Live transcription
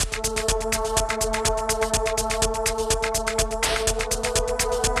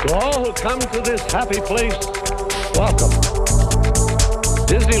come to this happy place, welcome.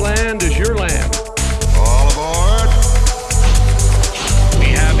 Disneyland is your land. All aboard.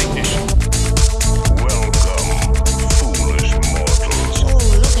 We have ignition. Welcome, foolish mortals. Oh,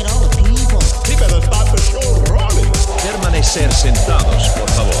 look at all the people. He better start the show rolling. Permanecer sentados, por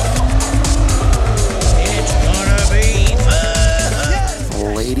favor. It's gonna be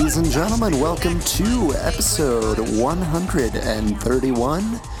fun. Ladies and gentlemen, welcome to episode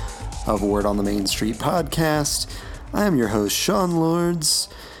 131 of Word on the Main Street podcast. I am your host, Sean Lords,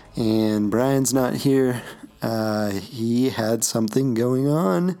 and Brian's not here. He had something going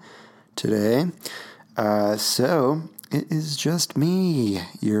on today. So it is just me,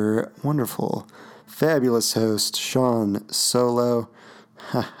 your wonderful, fabulous host, Sean Solo.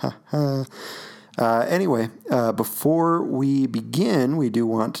 Anyway, before we begin, we do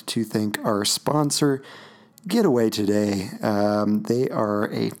want to thank our sponsor, Getaway Today. They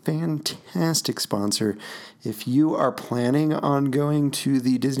are a fantastic sponsor. If you are planning on going to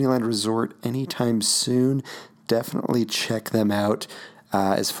the Disneyland Resort anytime soon, definitely check them out.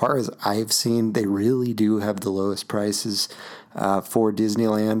 As far as I've seen, they really do have the lowest prices for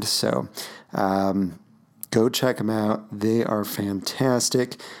Disneyland, so go check them out. They are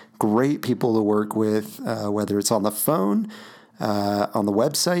fantastic. Great people to work with, whether it's on the phone, on the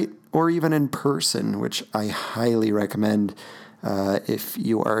website, or even in person, which I highly recommend if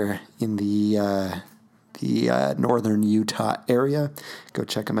you are in the northern Utah area. Go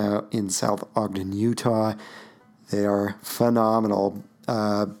check them out in South Ogden, Utah. They are phenomenal.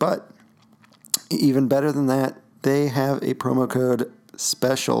 But even better than that, they have a promo code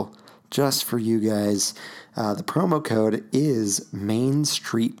special just for you guys. The promo code is Main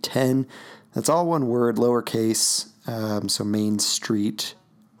Street 10. That's all one word, lowercase. So Main Street,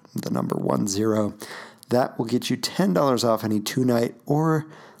 the number 10. That will get you $10 off any 2-night or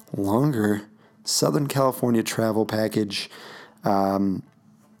longer Southern California travel package. They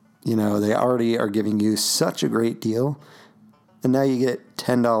already are giving you such a great deal. And now you get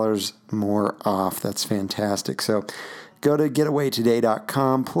 $10 more off. That's fantastic. So go to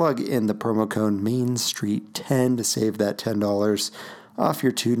getawaytoday.com, plug in the promo code Main Street 10 to save that $10 off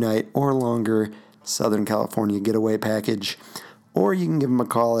your 2-night or longer Southern California getaway package. Or you can give them a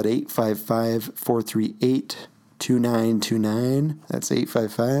call at 855-438-2929. That's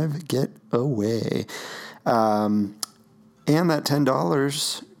 855-GET-AWAY. And that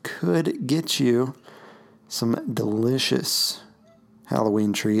 $10 could get you some delicious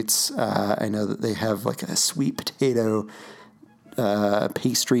Halloween treats. I know that they have like a sweet potato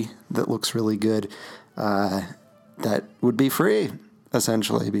pastry that looks really good. That would be free,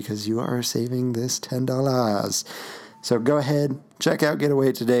 essentially, because you are saving this $10. So go ahead, check out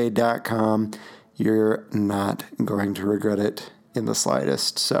getawaytoday.com. You're not going to regret it in the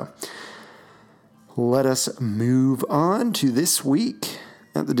slightest. So let us move on to this week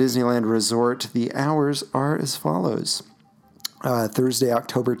at the Disneyland Resort. The hours are as follows. Thursday,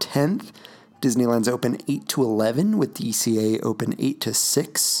 October 10th, Disneyland's open 8 to 11 with DCA open 8 to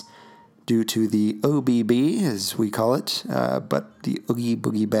 6 due to the OBB, as we call it. But the Oogie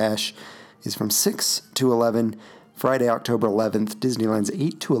Boogie Bash is from 6 to 11. Friday, October 11th, Disneyland's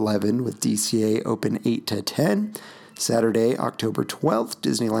 8 to 11 with DCA open 8 to 10. Saturday, October 12th,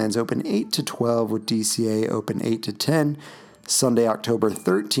 Disneyland's open 8 to 12 with DCA open 8 to 10. Sunday, October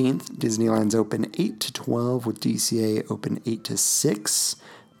 13th, Disneyland's open 8 to 12 with DCA open 8 to 6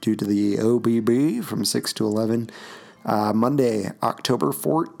 due to the OBB from 6 to 11. Monday, October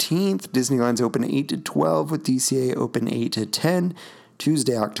 14th, Disneyland's open 8 to 12 with DCA open 8 to 10.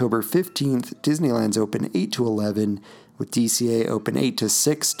 Tuesday, October 15th, Disneyland's open 8 to 11 with DCA open 8 to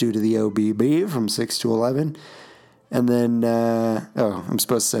 6 due to the OBB from 6 to 11. And then, I'm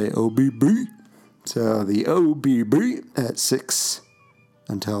supposed to say OBB. So the OBB at 6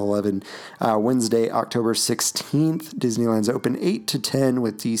 until 11. Wednesday, October 16th, Disneyland's open 8 to 10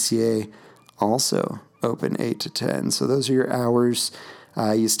 with DCA also open 8 to 10. So those are your hours.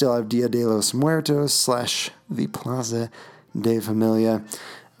 You still have Dia de los Muertos / the Plaza de Familia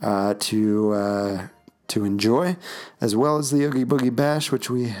to enjoy, as well as the Oogie Boogie Bash, which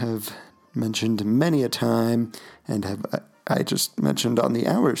we have mentioned many a time and I just mentioned on the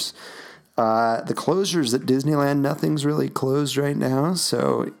hours. The closures at Disneyland, nothing's really closed right now,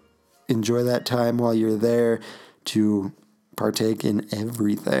 so enjoy that time while you're there to partake in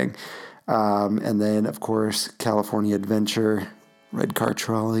everything. And then, of course, California Adventure Red Car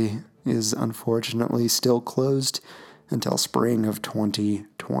Trolley is unfortunately still closed until spring of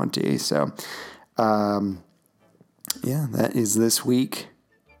 2020. So, that is this week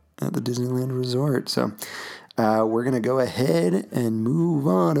at the Disneyland Resort. So, we're going to go ahead and move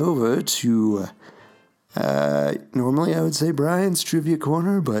on over to, normally I would say Brian's Trivia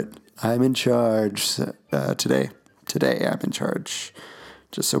Corner, but I'm in charge today. Today I'm in charge,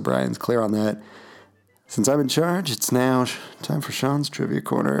 just so Brian's clear on that. Since I'm in charge, it's now time for Sean's Trivia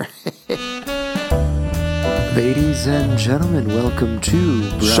Corner. Ladies and gentlemen, welcome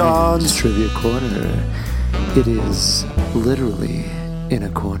to Sean's Trivia Corner. It is literally in a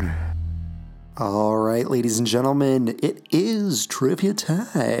corner. All right, ladies and gentlemen, it is trivia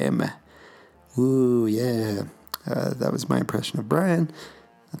time. Ooh, yeah. That was my impression of Brian.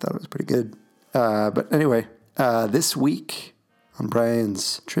 I thought it was pretty good. But anyway, this week on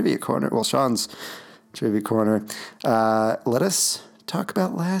Brian's Trivia Corner, well, Sean's Trivia Corner, let us talk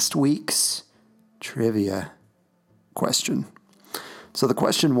about last week's trivia question. So the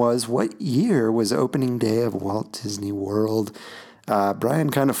question was, what year was opening day of Walt Disney World?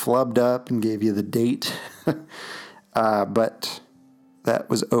 Brian kind of flubbed up and gave you the date, but that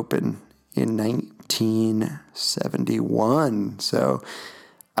was open in 1971. So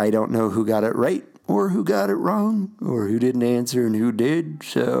I don't know who got it right or who got it wrong or who didn't answer and who did.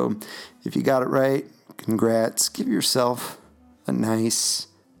 So if you got it right, congrats. Give yourself a nice,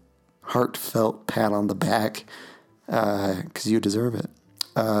 heartfelt pat on the back because you deserve it.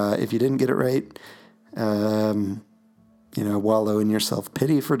 If you didn't get it right, wallow in your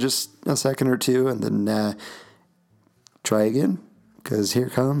self-pity for just a second or two and then try again, because here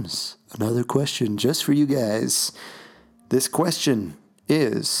comes another question just for you guys. This question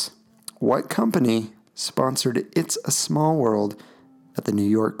is, what company sponsored It's a Small World at the New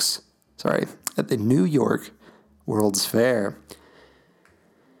York World's Fair?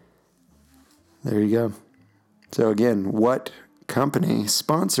 There you go. So again, what company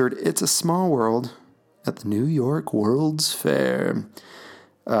sponsored It's a Small World at the New York World's Fair?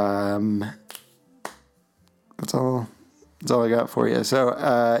 That's all I got for you. So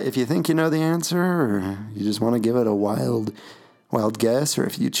if you think you know the answer, or you just want to give it a wild guess, or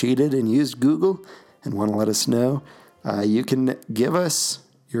if you cheated and used Google and want to let us know, you can give us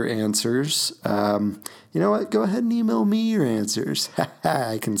your answers. You know what? Go ahead and email me your answers.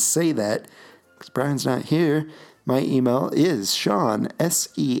 I can say that because Brian's not here. My email is Sean,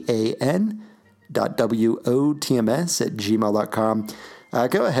 SEAN.WOTMS@gmail.com.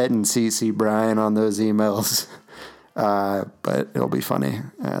 Go ahead and CC Brian on those emails, but it'll be funny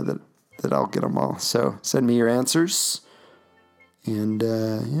that I'll get them all. So send me your answers, and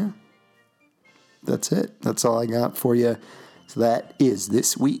yeah, that's it. That's all I got for you. So that is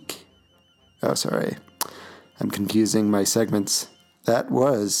this week. Oh, sorry. I'm confusing my segments. That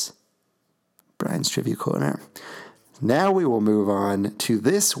was Brian's Trivia Corner. Now we will move on to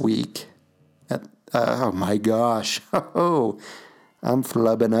this week. Oh my gosh. Oh, I'm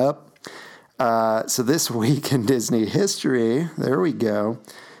flubbing up. So this week in Disney history, there we go.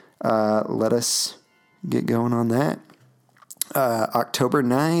 Let us get going on that. October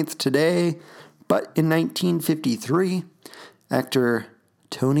 9th today, but in 1953, actor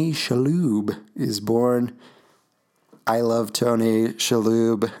Tony Shalhoub is born. I love Tony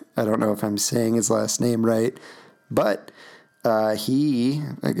Shalhoub. I don't know if I'm saying his last name right, but he,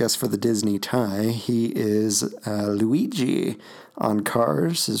 I guess for the Disney tie, he is Luigi on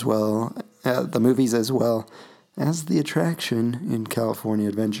Cars as well, the movies as well as the attraction in California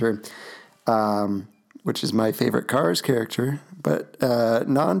Adventure, which is my favorite Cars character. But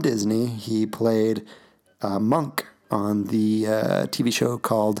non-Disney, he played Monk on the TV show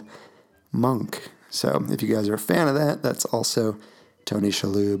called Monk. So if you guys are a fan of that, that's also Tony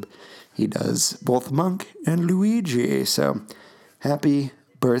Shalhoub. He does both Monk and Luigi. So happy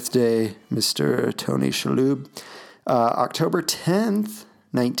birthday, Mr. Tony Shalhoub. October 10th,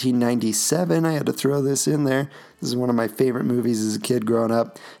 1997. I had to throw this in there. This is one of my favorite movies as a kid growing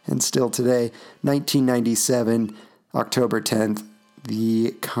up, and still today. 1997, October 10th,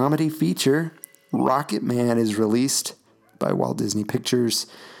 the comedy feature Rocket Man is released by Walt Disney Pictures.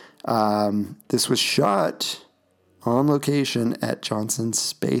 This was shot on location at Johnson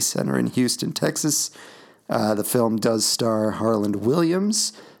Space Center in Houston, Texas. The film does star Harland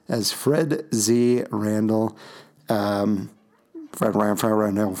Williams as Fred Z. Randall. Fred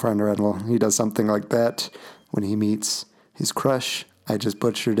Randall. He does something like that when he meets his crush. I just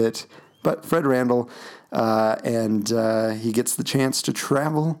butchered it. But Fred Randall, and he gets the chance to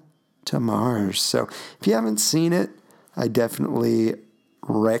travel to Mars. So if you haven't seen it, I definitely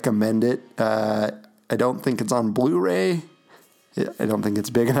recommend it. I don't think it's on Blu-ray. I don't think it's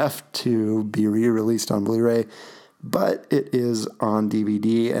big enough to be re-released on Blu-ray, but it is on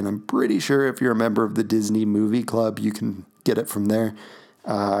DVD, and I'm pretty sure if you're a member of the Disney Movie Club, you can get it from there.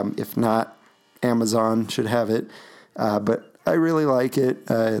 If not, Amazon should have it. But I really like it.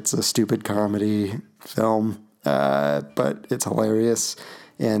 It's a stupid comedy film, but it's hilarious.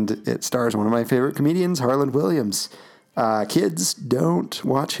 And it stars one of my favorite comedians, Harland Williams. Kids, don't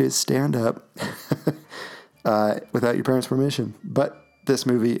watch his stand-up without your parents' permission. But this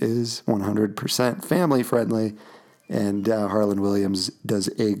movie is 100% family-friendly, and Harland Williams does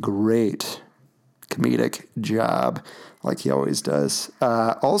a great comedic job, like he always does.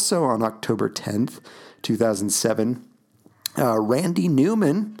 Also on October 10th, 2007, Randy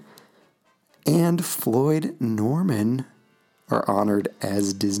Newman and Floyd Norman are honored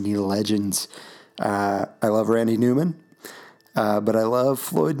as Disney legends. I love Randy Newman, but I love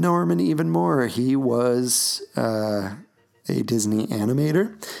Floyd Norman even more. He was a Disney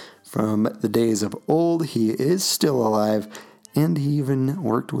animator from the days of old. He is still alive, and he even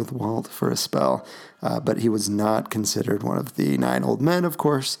worked with Walt for a spell. But he was not considered one of the 9 old men, of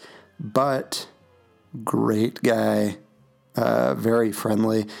course, but great guy, very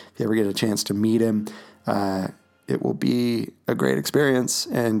friendly. If you ever get a chance to meet him, it will be a great experience,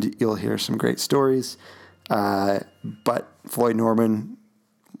 and you'll hear some great stories. But Floyd Norman,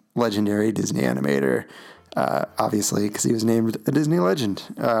 legendary Disney animator, obviously, because he was named a Disney legend.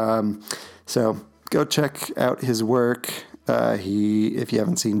 So go check out his work. If you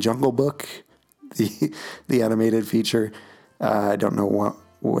haven't seen Jungle Book, the animated feature, I don't know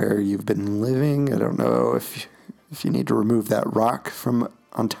where you've been living. I don't know if you need to remove that rock from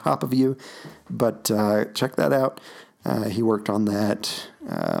on top of you, but check that out. He worked on that,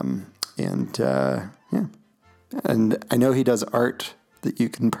 and I know he does art that you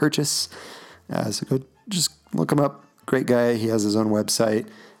can purchase, so go just look him up. Great guy. He has his own website,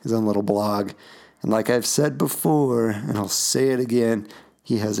 his own little blog, and like I've said before, and I'll say it again,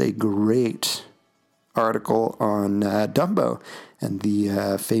 he has a great article on Dumbo and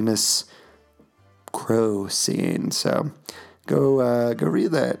the famous crow scene. So go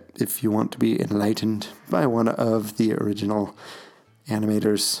read that if you want to be enlightened by one of the original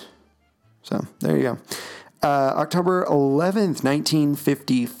animators. So there you go. October 11th,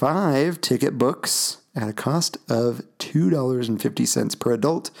 1955, ticket books at a cost of $2.50 per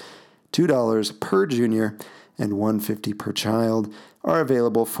adult, $2 per junior, and $1.50 per child are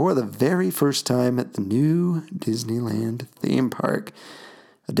available for the very first time at the new Disneyland theme park.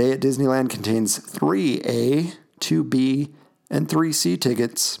 A day at Disneyland contains 3A, 2B, and 3C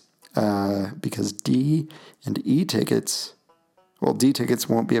tickets, because D and E tickets, well, D tickets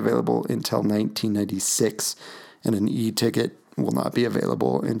won't be available until 1996, and an E ticket will not be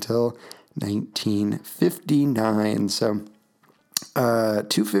available until 1959. So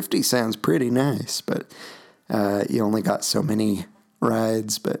 $250 sounds pretty nice, but you only got so many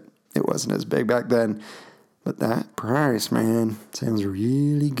rides, but it wasn't as big back then. But that price, man, sounds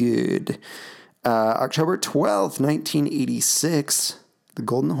really good. October 12th, 1986, the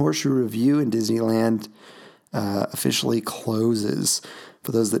Golden Horseshoe Revue in Disneyland officially closes.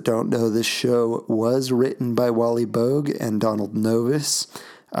 For those that don't know, this show was written by Wally Bogue and Donald Novis,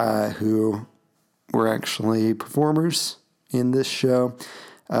 who were actually performers in this show.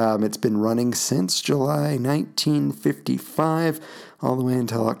 It's been running since July 1955, all the way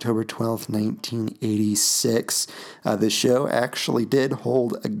until October 12th, 1986. This show actually did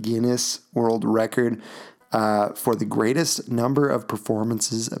hold a Guinness World Record for the greatest number of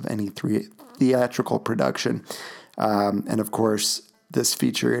performances of any theatrical production. And of course, this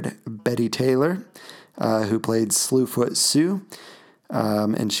featured Betty Taylor, who played Slewfoot Sue,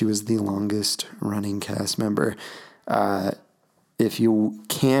 and she was the longest running cast member. If you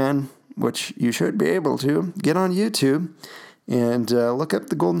can, which you should be able to, get on YouTube and look up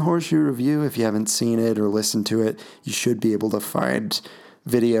the Golden Horseshoe Revue. If you haven't seen it or listened to it, you should be able to find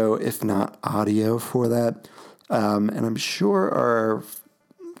video, if not audio, for that. And I'm sure our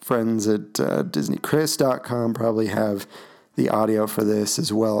friends at DisneyChris.com probably have the audio for this,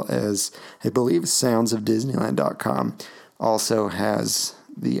 as well as, I believe, SoundsOfDisneyland.com also has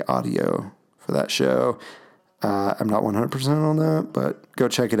the audio for that show. I'm not 100% on that, but go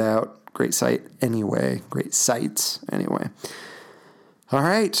check it out. Great site anyway. Great sites anyway. All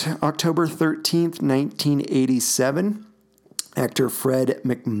right. October 13th, 1987. Actor Fred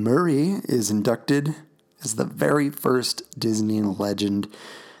MacMurray is inducted as the very first Disney legend.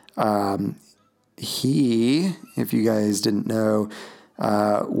 He, if you guys didn't know,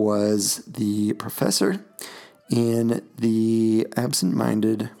 was the professor in the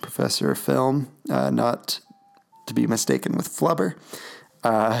Absent-Minded Professor film, not to be mistaken with Flubber,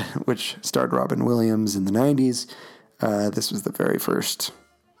 which starred Robin Williams in the 90s. This was the very first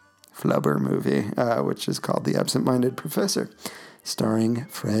Flubber movie, which is called The Absent-Minded Professor, starring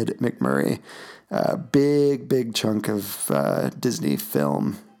Fred MacMurray. Big chunk of Disney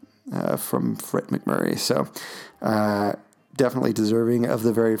film from Fred MacMurray. So definitely deserving of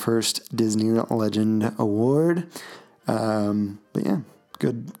the very first Disney Legend Award. But yeah,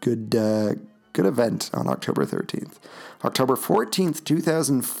 good event on October 13th. October 14th,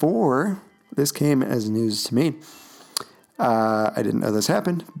 2004. This came as news to me. I didn't know this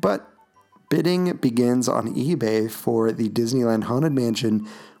happened, but bidding begins on eBay for the Disneyland Haunted Mansion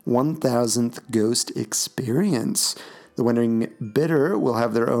 1000th Ghost Experience. The winning bidder will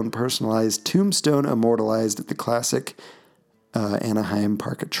have their own personalized tombstone immortalized at the classic Anaheim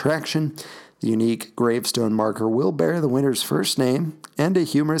Park attraction. The unique gravestone marker will bear the winner's first name and a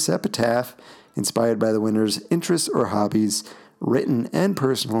humorous epitaph inspired by the winner's interests or hobbies, written and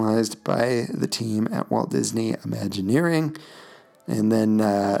personalized by the team at Walt Disney Imagineering. And then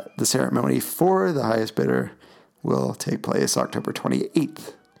the ceremony for the highest bidder will take place October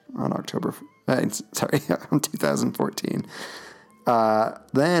 28th on 2014.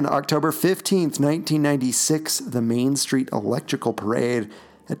 Then October 15th, 1996, the Main Street Electrical Parade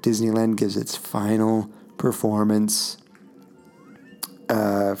at Disneyland gives its final performance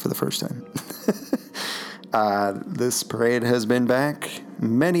for the first time. This parade has been back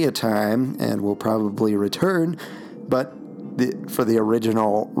many a time and will probably return, but for the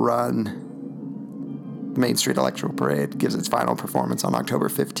original run, the Main Street Electrical Parade gives its final performance on October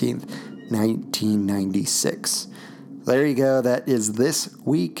 15th, 1996. There you go. That is this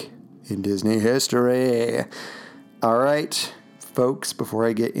week in Disney history. All right, folks, before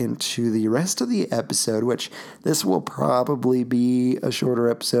I get into the rest of the episode, which this will probably be a shorter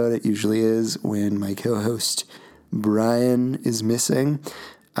episode, it usually is when my co-host Brian is missing.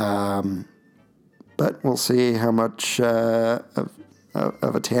 But we'll see how much of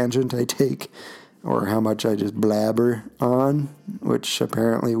a tangent I take or how much I just blabber on, which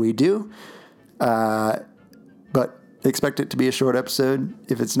apparently we do. But expect it to be a short episode.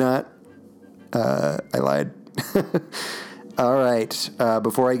 If it's not, I lied. All right.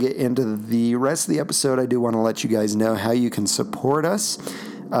 Before I get into the rest of the episode, I do want to let you guys know how you can support us.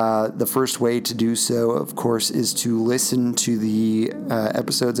 The first way to do so, of course, is to listen to the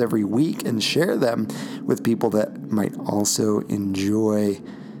episodes every week and share them with people that might also enjoy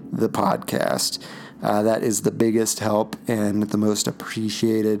the podcast. That is the biggest help and the most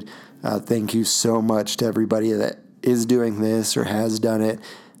appreciated. Thank you so much to everybody that is doing this or has done it.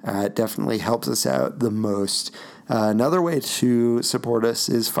 It definitely helps us out the most. Another way to support us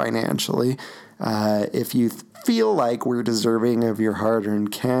is financially. If you feel like we're deserving of your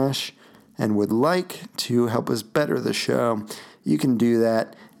hard-earned cash and would like to help us better the show, you can do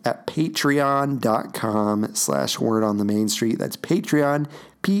that at patreon.com/Word on the Main Street. That's Patreon,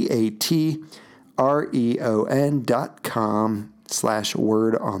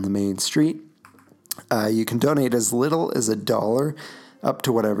 patreon.com/Word on the Main Street. You can donate as little as $1 up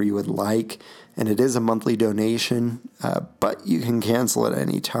to whatever you would like, and it is a monthly donation, but you can cancel at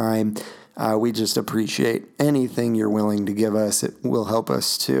any time. We just appreciate anything you're willing to give us. It will help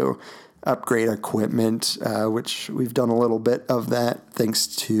us to upgrade equipment, which we've done a little bit of that thanks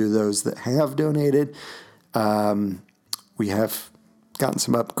to those that have donated. We have gotten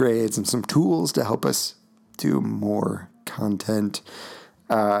some upgrades and some tools to help us do more content,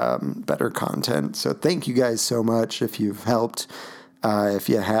 better content. So thank you guys so much if you've helped. If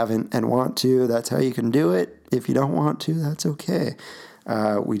you haven't and want to, that's how you can do it. If you don't want to, that's okay.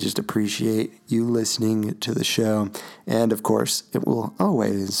 We just appreciate you listening to the show. And of course, it will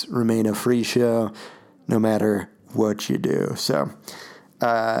always remain a free show no matter what you do. So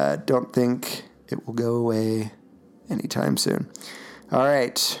don't think it will go away anytime soon. All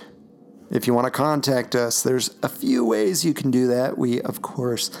right. If you want to contact us, there's a few ways you can do that. We, of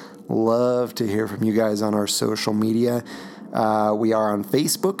course, love to hear from you guys on our social media. We are on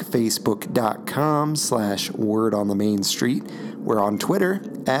Facebook, facebook.com/Word on the Main Street. We're on Twitter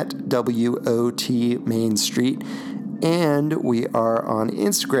at WOT Main Street. And we are on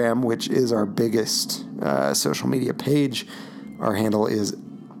Instagram, which is our biggest social media page. Our handle is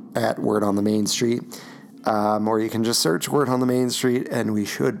at Word on the Main Street. Or you can just search Word on the Main Street and we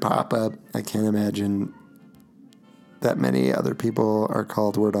should pop up. I can't imagine that many other people are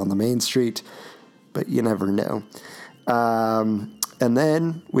called Word on the Main Street, but you never know. And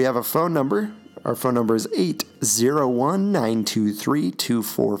then we have a phone number. Our phone number is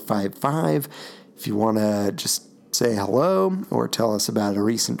 801-923-2455. If you want to just say hello or tell us about a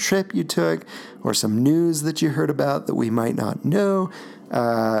recent trip you took or some news that you heard about that we might not know,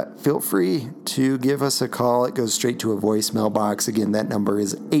 feel free to give us a call. It goes straight to a voicemail box. Again, that number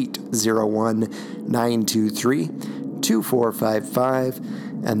is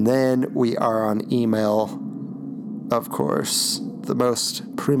 801-923-2455. And then we are on email, of course, the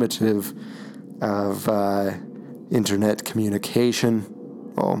most primitive of internet communication.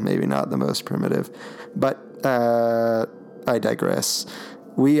 Well, maybe not the most primitive, but I digress.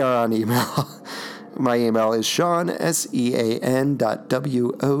 We are on email. My email is Sean,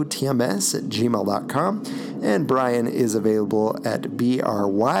 sean.wotms@gmail.com, and Brian is available at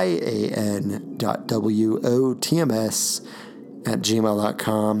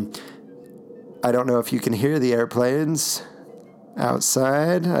bryan.wotms@gmail.com. I don't know if you can hear the airplanes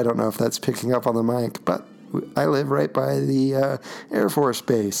outside. I don't know if that's picking up on the mic, but I live right by the Air Force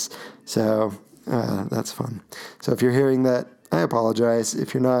Base, so that's fun. So if you're hearing that, I apologize.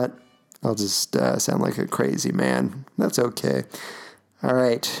 If you're not, I'll just sound like a crazy man. That's okay. All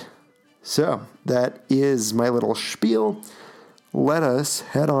right. So that is my little spiel. Let us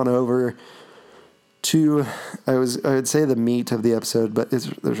head on over to, I would say the meat of the episode, but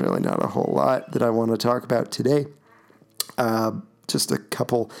there's really not a whole lot that I want to talk about today. Just a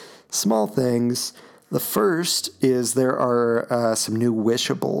couple small things. The first is there are some new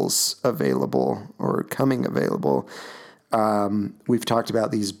Wishables available or coming available. We've talked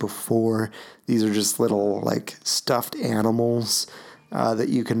about these before. These are just little like stuffed animals that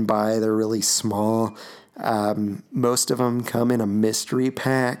you can buy. They're really small. Most of them come in a mystery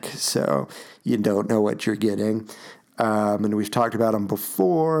pack, so you don't know what you're getting. And we've talked about them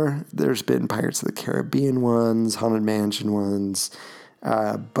before. There's been Pirates of the Caribbean ones, Haunted Mansion ones,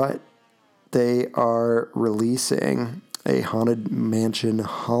 but they are releasing a Haunted Mansion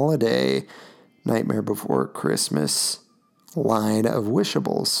Holiday Nightmare Before Christmas line of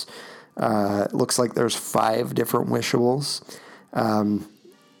Wishables. It looks like there's 5 different Wishables. Let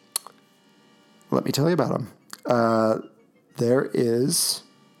me tell you about them. There is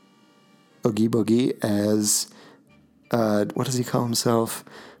Oogie Boogie as, what does he call himself?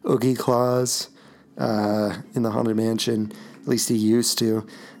 Oogie Claus in the Haunted Mansion. At least he used to.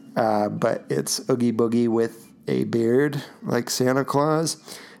 But it's Oogie Boogie with a beard like Santa Claus.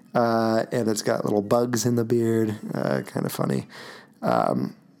 And it's got little bugs in the beard. Kind of funny.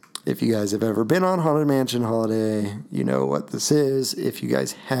 If you guys have ever been on Haunted Mansion Holiday, you know what this is. If you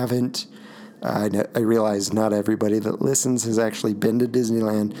guys haven't, I realize not everybody that listens has actually been to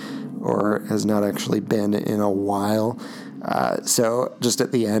Disneyland or has not actually been in a while. So just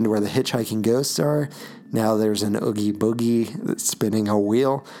at the end where the hitchhiking ghosts are, now there's an Oogie Boogie that's spinning a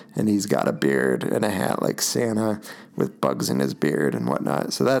wheel, and he's got a beard and a hat like Santa with bugs in his beard and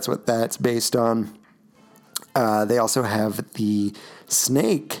whatnot. So that's what that's based on. They also have the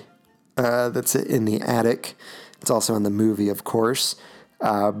snake that's in the attic. It's also in the movie, of course.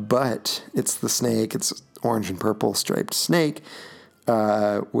 But it's the snake. It's orange and purple striped snake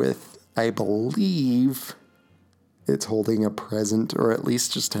with, I believe, it's holding a present, or at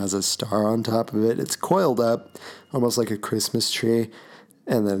least just has a star on top of it. It's coiled up, almost like a Christmas tree,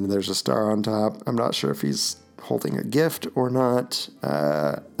 and then there's a star on top. I'm not sure if he's holding a gift or not.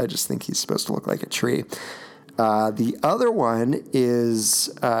 I just think he's supposed to look like a tree. The other one is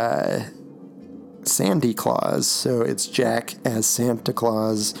Sandy Claus. So it's Jack as Santa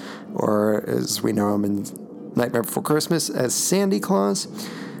Claus, or as we know him in Nightmare Before Christmas as Sandy Claus.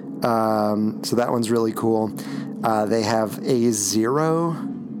 So that one's really cool. They have a Zero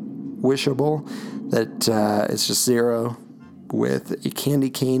Wishable that it's just Zero with a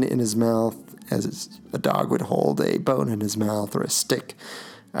candy cane in his mouth, as a dog would hold a bone in his mouth or a stick.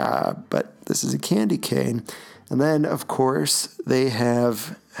 But this is a candy cane. And then, of course, they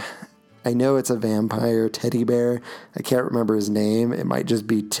have, I know it's a vampire teddy bear. I can't remember his name. It might just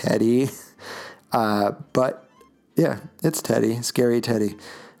be Teddy. But yeah, it's Teddy, Scary Teddy.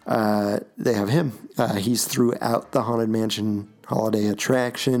 They have him. He's throughout the Haunted Mansion holiday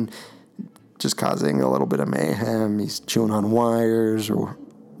attraction, just causing a little bit of mayhem. He's chewing on wires or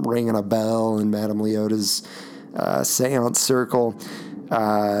ringing a bell in Madame Leota's seance circle.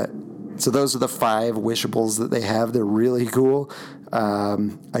 So those are the 5 Wishables that they have. They're really cool.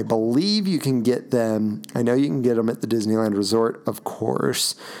 I believe you can get them. I know you can get them at the Disneyland Resort, of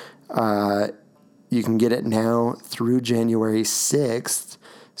course. You can get it now through January 6th.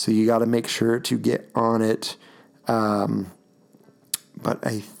 So you got to make sure to get on it. But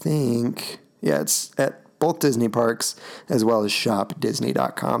I think, yeah, it's at both Disney parks as well as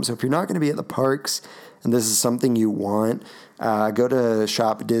shopdisney.com. So if you're not going to be at the parks and this is something you want, go to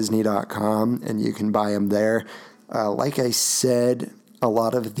shopdisney.com and you can buy them there. Like I said, a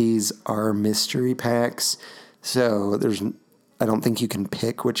lot of these are mystery packs, so I don't think you can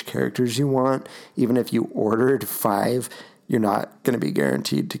pick which characters you want. Even if you ordered 5, you're not going to be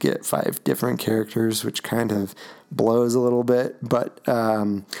guaranteed to get 5 different characters, which kind of blows a little bit. But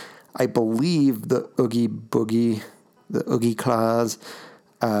I believe the Oogie Boogie, the Oogie Claws,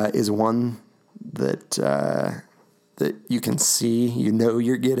 is one that that you can see,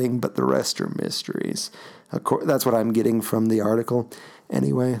 you're getting, but the rest are mysteries. Of course, that's what I'm getting from the article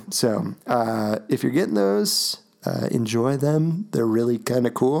anyway. So if you're getting those, enjoy them. They're really kind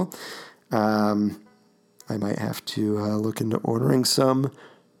of cool. I might have to look into ordering some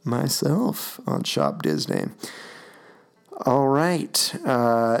myself on Shop Disney. All right.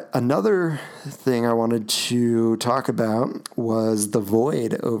 Another thing I wanted to talk about was The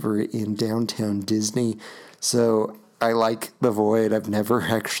Void over in Downtown Disney. So I like The Void. I've never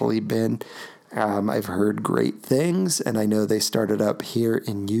actually been. I've heard great things, and I know they started up here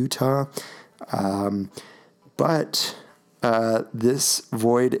in Utah. But this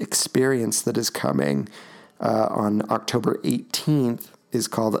Void experience that is coming on October 18th is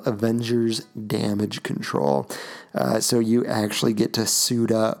called Avengers Damage Control. So you actually get to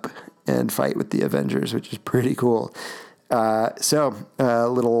suit up and fight with the Avengers, which is pretty cool. So a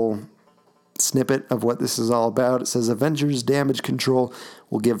little snippet of what this is all about. It says Avengers Damage Control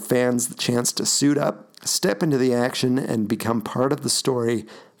will give fans the chance to suit up, step into the action, and become part of the story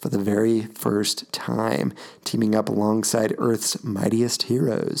for the very first time, teaming up alongside Earth's mightiest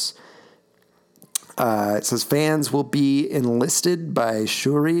heroes. It says fans will be enlisted by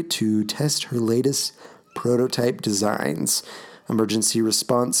Shuri to test her latest prototype designs. Emergency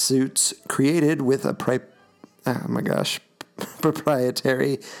response suits created with a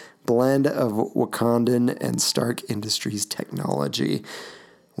proprietary blend of Wakandan and Stark Industries technology.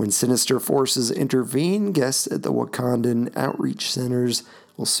 When sinister forces intervene, guests at the Wakandan outreach centers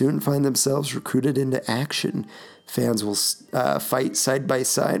will soon find themselves recruited into action. Fans will fight side by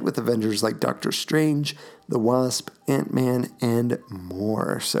side with Avengers like Doctor Strange, the Wasp, Ant-Man, and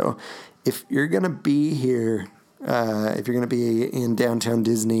more. So if you're going to be here, if you're going to be in Downtown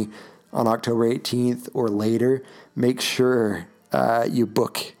Disney on October 18th or later, make sure you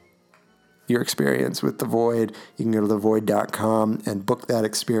book your experience with The Void. You can go to thevoid.com and book that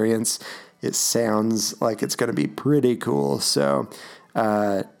experience. It sounds like it's going to be pretty cool. So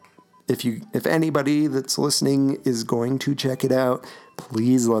if anybody that's listening is going to check it out,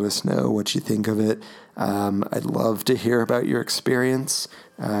 please let us know what you think of it. I'd love to hear about your experience.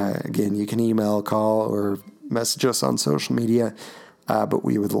 Again, you can email, call, or message us on social media, but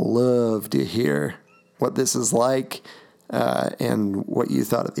we would love to hear what this is like and what you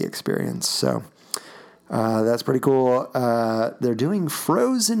thought of the experience. So that's pretty cool. They're doing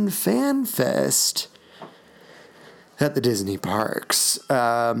Frozen Fan Fest at the Disney parks.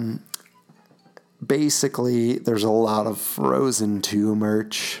 Basically, there's a lot of Frozen 2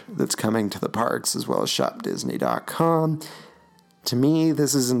 merch that's coming to the parks, as well as shopdisney.com. To me,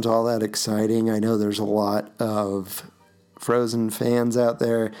 this isn't all that exciting. I know there's a lot of Frozen fans out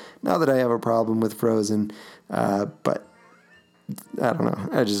there. Not that I have a problem with Frozen, but I don't know.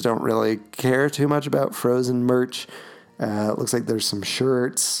 I just don't really care too much about Frozen merch. It looks like there's some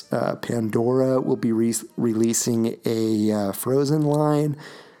shirts. Pandora will be releasing a Frozen line.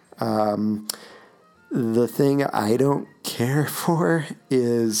 The thing I don't care for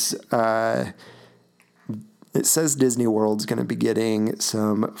is it says Disney World's going to be getting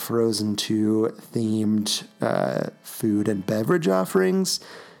some Frozen 2 themed food and beverage offerings,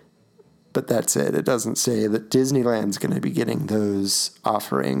 but that's it. It doesn't say that Disneyland's going to be getting those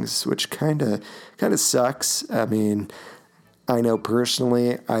offerings, which kind of sucks. I mean, I know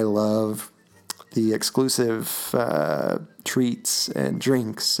personally I love the exclusive treats and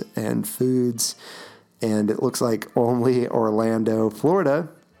drinks and foods, and it looks like only Orlando, Florida,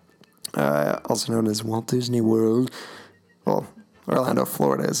 also known as Walt Disney World. Well, Orlando,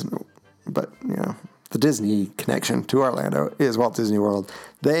 Florida isn't, but, you know, the Disney connection to Orlando is Walt Disney World.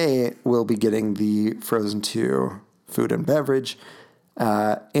 They will be getting the Frozen 2 food and beverage.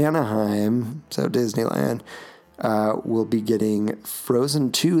 Anaheim, so Disneyland, will be getting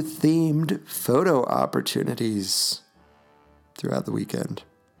Frozen 2 themed photo opportunities throughout the weekend.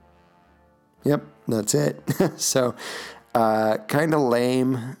 Yep, that's it. So, kind of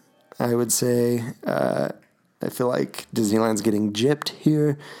lame, I would say. I feel like Disneyland's getting gypped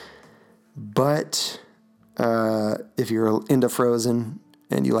here. But if you're into Frozen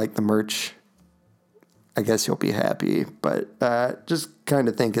and you like the merch, I guess you'll be happy. But just kind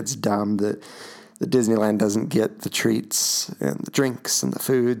of think it's dumb that Disneyland doesn't get the treats and the drinks and the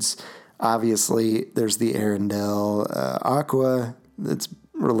foods. Obviously, there's the Arendelle Aqua that's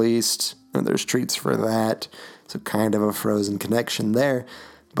released, and there's treats for that. So kind of a Frozen connection there,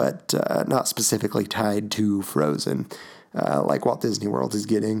 but not specifically tied to Frozen, like Walt Disney World is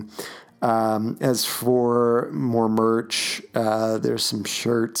getting. As for more merch, there's some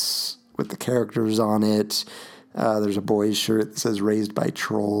shirts with the characters on it. There's a boys shirt that says Raised by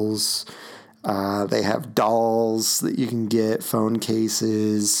Trolls. They have dolls that you can get, phone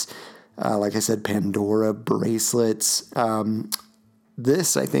cases, like I said, Pandora bracelets.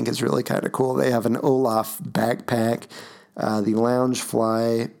 This, I think, is really kind of cool. They have an Olaf backpack. The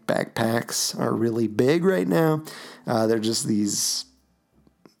Loungefly backpacks are really big right now. They're just these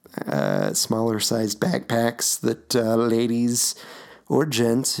smaller sized backpacks that ladies or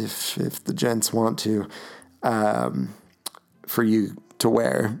gents, if the gents want to, for you to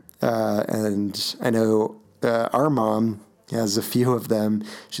wear. And I know our mom has a few of them.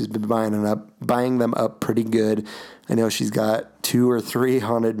 She's been buying them up pretty good. I know she's got 2 or 3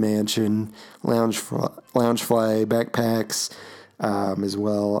 Haunted Mansion Loungefly backpacks, as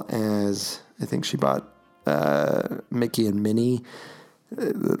well as I think she bought Mickey and Minnie.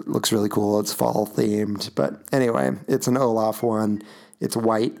 It looks really cool. It's fall themed, but anyway, it's an Olaf one. It's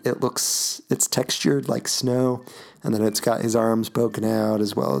white. It's textured like snow, and then it's got his arms poking out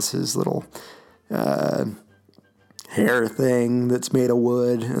as well as his little hair thing that's made of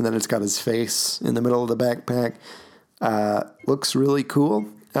wood, and then it's got his face in the middle of the backpack. Looks really cool.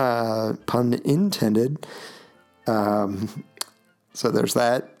 Pun intended. So there's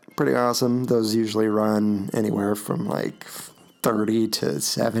that. Pretty awesome. Those usually run anywhere from like $30 to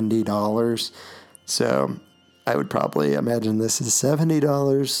 $70. So I would probably imagine this is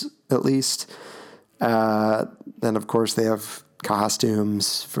 $70 at least. Then of course they have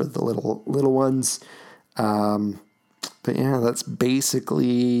costumes for the little ones. But yeah, that's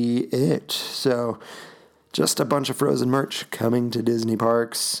basically it. So just a bunch of Frozen merch coming to Disney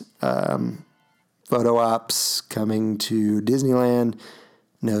parks. Photo ops coming to Disneyland.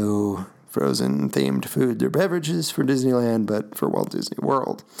 No Frozen themed food or beverages for Disneyland, but for Walt Disney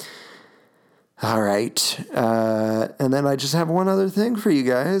World. All right. And then I just have one other thing for you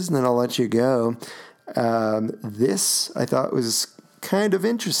guys, and then I'll let you go. This I thought was kind of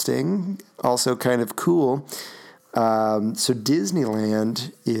interesting, also kind of cool. So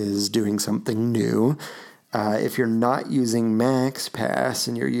Disneyland is doing something new. If you're not using Max Pass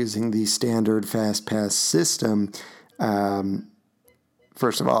and you're using the standard Fast Pass system,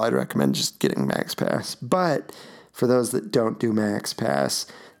 first of all, I'd recommend just getting Max Pass. But for those that don't do Max Pass,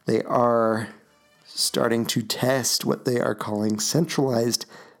 they are starting to test what they are calling centralized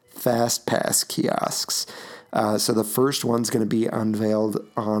Fast Pass kiosks. So the first one's going to be unveiled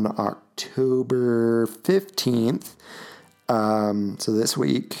on October 15th. So this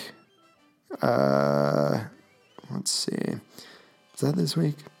week. Let's see. Is that this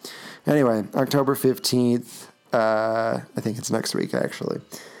week? Anyway, October 15th. I think it's next week, actually.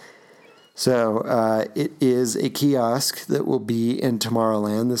 So it is a kiosk that will be in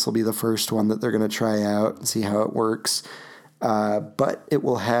Tomorrowland. This will be the first one that they're going to try out and see how it works. But it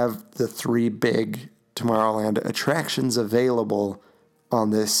will have the 3 big Tomorrowland attractions available on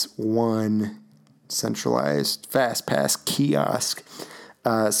this one centralized Fast Pass kiosk.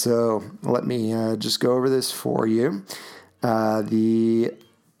 So let me just go over this for you. The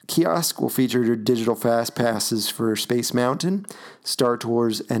kiosk will feature digital Fast Passes for Space Mountain, Star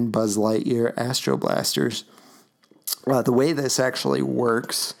Tours, and Buzz Lightyear Astro Blasters. The way this actually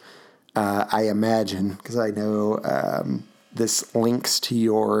works, I imagine, because I know this links to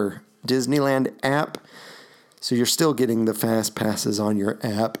your Disneyland app, so you're still getting the Fast Passes on your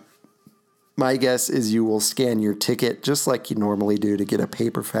app. My guess is you will scan your ticket just like you normally do to get a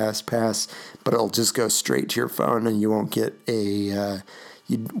paper Fast Pass, but it'll just go straight to your phone and you won't get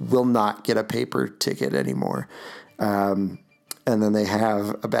you will not get a paper ticket anymore. And then they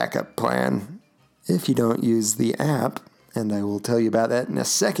have a backup plan if you don't use the app, and I will tell you about that in a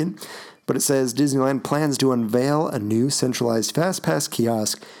second. But it says Disneyland plans to unveil a new centralized Fast Pass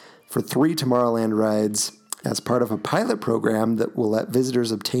kiosk for 3 Tomorrowland rides as part of a pilot program that will let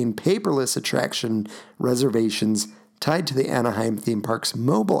visitors obtain paperless attraction reservations tied to the Anaheim Theme Park's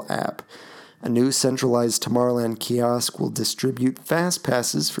mobile app. A new centralized Tomorrowland kiosk will distribute Fast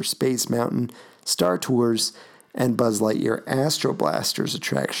Passes for Space Mountain, Star Tours, and Buzz Lightyear Astro Blasters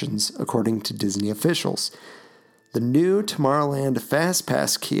attractions, according to Disney officials. The new Tomorrowland Fast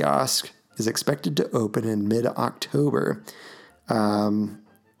Pass kiosk is expected to open in mid-October.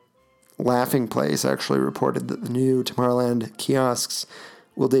 Laughing Place actually reported that the new Tomorrowland kiosks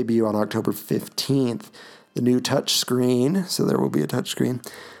will debut on October 15th. The new touchscreen, so there will be a touchscreen,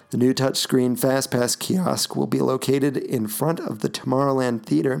 The new touchscreen FastPass kiosk will be located in front of the Tomorrowland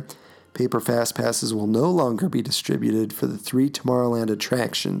Theater. Paper FastPasses will no longer be distributed for the 3 Tomorrowland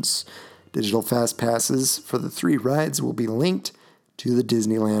attractions. Digital FastPasses for the 3 rides will be linked to the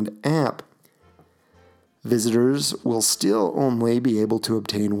Disneyland app. Visitors will still only be able to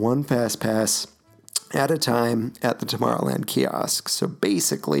obtain 1 FastPass at a time at the Tomorrowland kiosk. So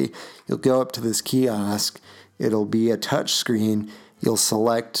basically, you'll go up to this kiosk, it'll be a touch screen, you'll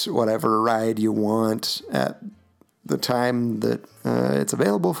select whatever ride you want at the time that it's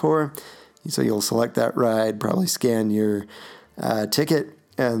available for. So you'll select that ride, probably scan your ticket,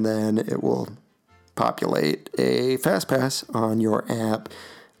 and then it will populate a FastPass on your app.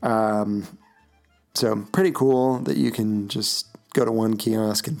 So pretty cool that you can just go to one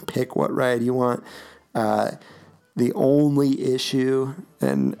kiosk and pick what ride you want. The only issue,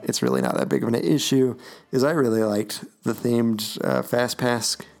 and it's really not that big of an issue, is I really liked the themed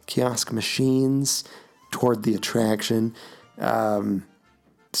FastPass kiosk machines toward the attraction.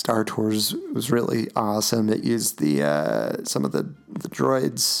 Star Tours was really awesome. It used some of the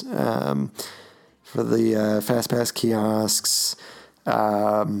droids for the FastPass kiosks.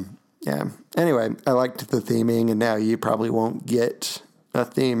 Yeah. Anyway, I liked the theming, and now you probably won't get a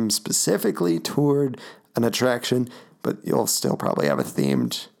theme specifically toward an attraction, but you'll still probably have a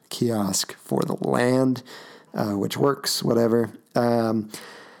themed kiosk for the land, which works, whatever.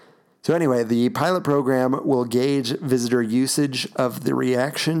 So anyway, the pilot program will gauge visitor usage of the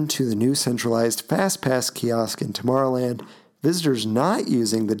reaction to the new centralized FastPass kiosk in Tomorrowland. Visitors not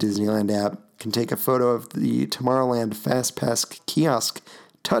using the Disneyland app can take a photo of the Tomorrowland FastPass kiosk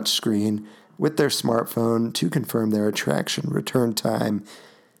touchscreen with their smartphone to confirm their attraction return time.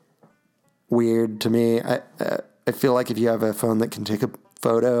 Weird to me. I feel like if you have a phone that can take a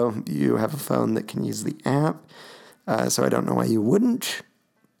photo, you have a phone that can use the app. So I don't know why you wouldn't.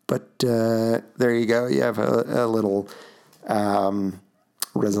 But there you go. You have a little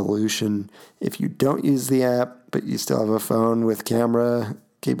resolution. If you don't use the app, but you still have a phone with camera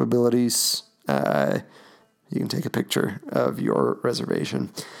capabilities, you can take a picture of your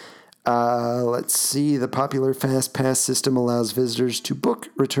reservation. Let's see. The popular FastPass system allows visitors to book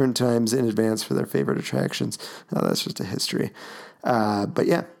return times in advance for their favorite attractions. Oh, that's just a history. But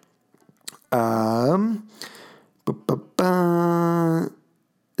yeah.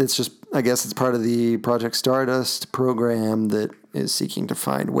 It's just, I guess it's part of the Project Stardust program that is seeking to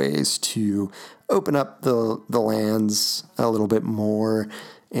find ways to open up the lands a little bit more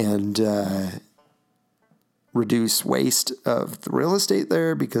and reduce waste of the real estate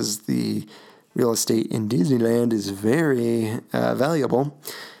there, because the real estate in Disneyland is very valuable.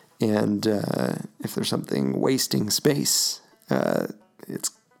 And if there's something wasting space,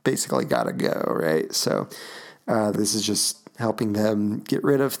 it's basically got to go, right? So this is just helping them get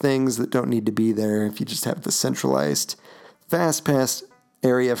rid of things that don't need to be there. If you just have the centralized FastPass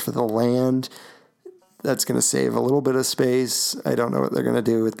area for the land, that's going to save a little bit of space. I don't know what they're going to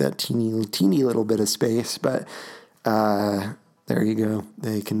do with that teeny little bit of space, but there you go.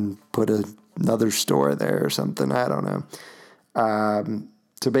 They can put another store there or something. I don't know.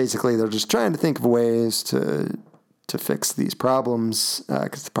 So basically, they're just trying to think of ways to fix these problems,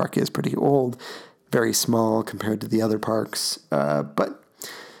 because the park is pretty old. Very small compared to the other parks, but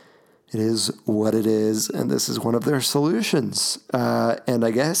it is what it is, and this is one of their solutions. And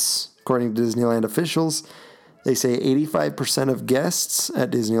I guess, according to Disneyland officials, they say 85% of guests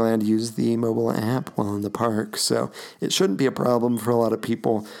at Disneyland use the mobile app while in the park, so it shouldn't be a problem for a lot of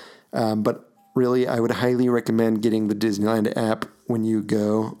people. But really, I would highly recommend getting the Disneyland app when you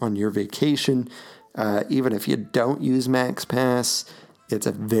go on your vacation. Even if you don't use MaxPass, it's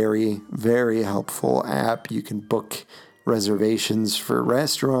a very, very helpful app. You can book reservations for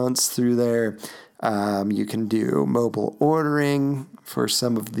restaurants through there. You can do mobile ordering for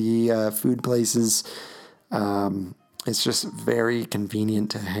some of the food places. It's just very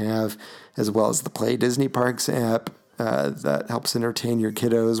convenient to have, as well as the Play Disney Parks app that helps entertain your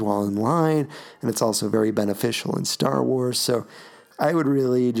kiddos while in line. And it's also very beneficial in Star Wars. So I would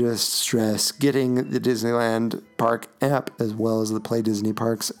really just stress getting the Disneyland Park app as well as the Play Disney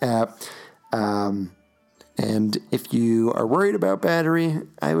Parks app. And if you are worried about battery,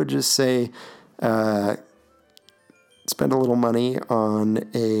 I would just say spend a little money on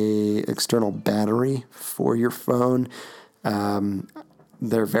a external battery for your phone.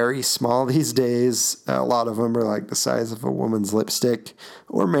 They're very small these days. A lot of them are like the size of a woman's lipstick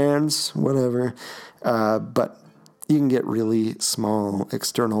or man's, whatever. But you can get really small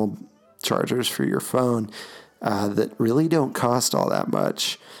external chargers for your phone that really don't cost all that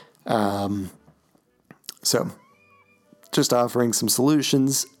much. So just offering some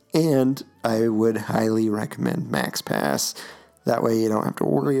solutions. And I would highly recommend MaxPass. That way you don't have to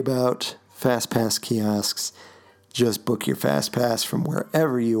worry about FastPass kiosks. Just book your FastPass from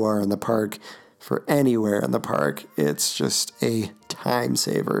wherever you are in the park for anywhere in the park. It's just a time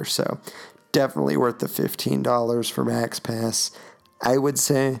saver. So definitely worth the $15 for MaxPass, I would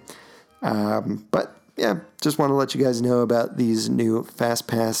say. But yeah, just want to let you guys know about these new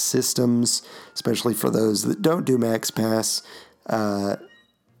FastPass systems, especially for those that don't do MaxPass. I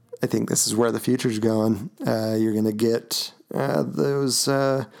think this is where the future's going. You're going to get those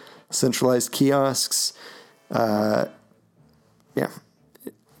centralized kiosks. Yeah,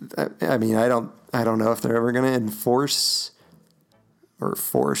 I mean, I don't know if they're ever going to enforce or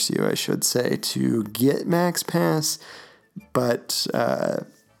force you, I should say, to get MaxPass, but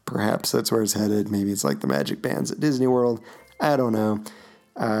perhaps that's where it's headed. Maybe it's like the Magic Bands at Disney World. I don't know.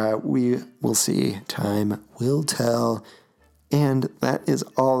 We will see. Time will tell. And that is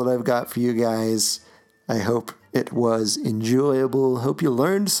all that I've got for you guys. I hope it was enjoyable. Hope you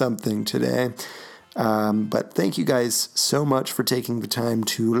learned something today. But thank you guys so much for taking the time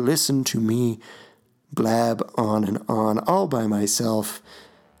to listen to me blab on and on all by myself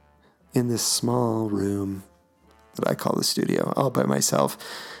in this small room that I call the studio, all by myself.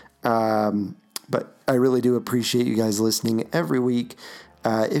 But I really do appreciate you guys listening every week.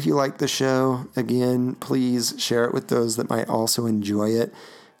 If you like the show, again, please share it with those that might also enjoy it.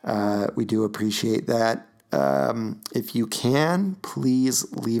 We do appreciate that. If you can, please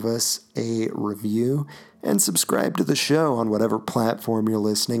leave us a review and subscribe to the show on whatever platform you're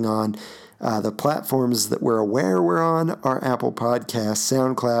listening on. The platforms that we're aware we're on are Apple Podcasts,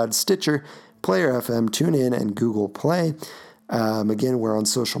 SoundCloud, Stitcher, Player FM, TuneIn, and Google Play. Again, we're on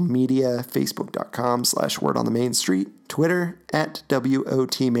social media, facebook.com/Word on the Main Street, Twitter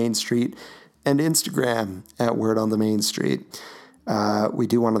 @WOT Main Street, and Instagram @Word on the Main Street. We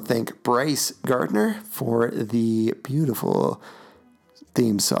do want to thank Bryce Gardner for the beautiful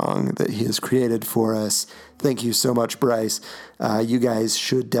theme song that he has created for us. Thank you so much, Bryce. You guys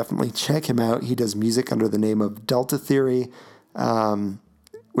should definitely check him out. He does music under the name of Delta Theory,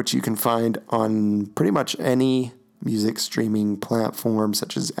 which you can find on pretty much any music streaming platform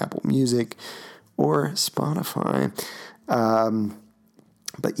such as Apple Music or Spotify.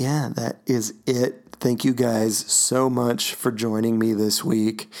 But yeah, that is it. Thank you guys so much for joining me this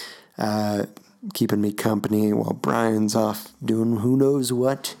week, keeping me company while Brian's off doing who knows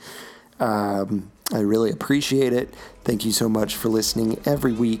what. I really appreciate it. Thank you so much for listening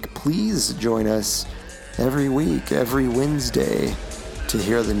every week. Please join us every week, every Wednesday, to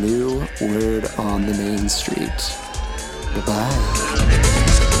hear the new Word on the Main Street. Goodbye.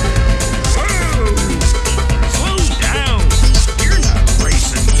 Slow down! You're not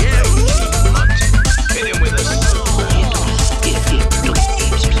racing yet! Hit him with a...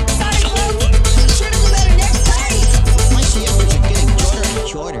 My sandwiches are getting shorter and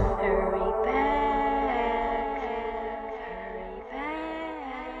shorter. Hurry,